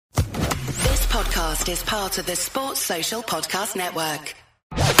podcast is part of the Sports Social Podcast Network.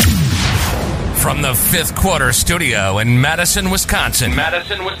 From the Fifth Quarter Studio in Madison, Wisconsin,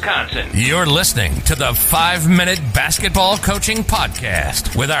 you're listening to the 5-Minute Basketball Coaching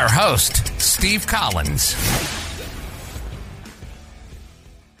Podcast with our host, Steve Collins.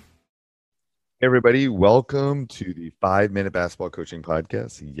 Hey everybody, welcome to the 5-Minute Basketball Coaching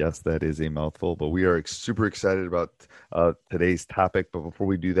Podcast. Yes, that is a mouthful, but we are super excited about today's topic. But before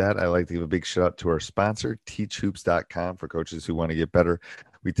we do that, I'd like to give a big shout out to our sponsor, teachhoops.com, for coaches who want to get better.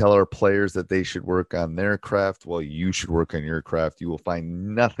 We tell our players that they should work on their craft while you should work on your craft. You will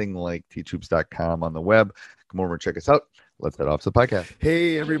find nothing like teachhoops.com on the web. Come over and check us out. Let's head off to the podcast.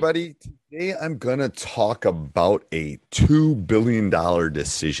 Hey everybody, today I'm going to talk about a $2 billion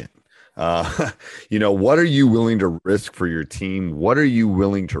decision. What are you willing to risk for your team? What are you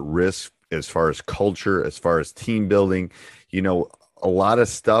willing to risk as far as culture, as far as team building? A lot of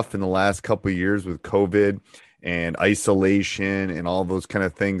stuff in the last couple of years with COVID and isolation and all those kind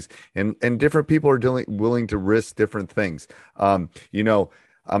of things. And different people are willing to risk different things. I'm going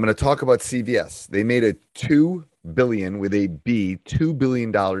to talk about CVS. They made a $2 billion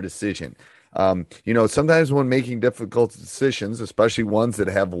decision. Sometimes when making difficult decisions, especially ones that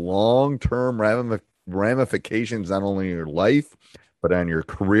have long-term ramifications, not only in your life, but on your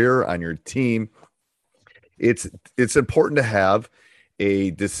career, on your team, it's important to have a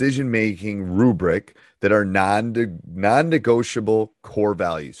decision-making rubric that are non-negotiable core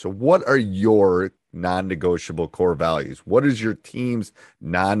values. So what are your non-negotiable core values? What is your team's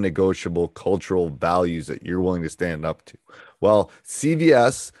non-negotiable cultural values that you're willing to stand up to? Well,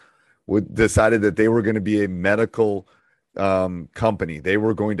 CVS decided that they were going to be a medical company. They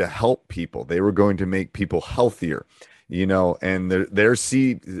were going to help people. They were going to make people healthier, and I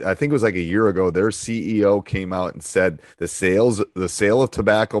think it was like a year ago, their CEO came out and said the sale of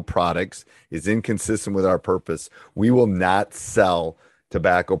tobacco products is inconsistent with our purpose. We will not sell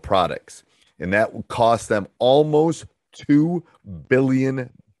tobacco products. And that would cost them almost $2 billion.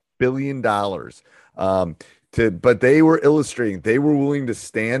 But they were illustrating, they were willing to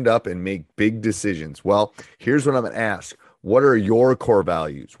stand up and make big decisions. Well, here's what I'm going to ask. What are your core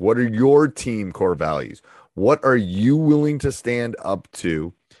values? What are your team core values? What are you willing to stand up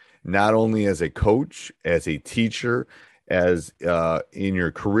to, not only as a coach, as a teacher, as in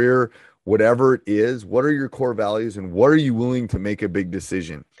your career, whatever it is? What are your core values, and what are you willing to make a big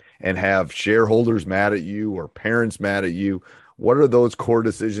decision and have shareholders mad at you or parents mad at you? What are those core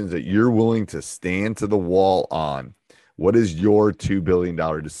decisions that you're willing to stand to the wall on? What is your $2 billion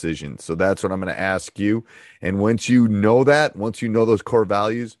decision? So that's what I'm going to ask you. And once you know those core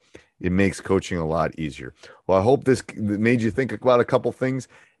values, it makes coaching a lot easier. Well, I hope this made you think about a couple things.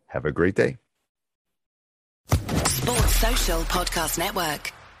 Have a great day. Sports Social Podcast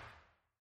Network.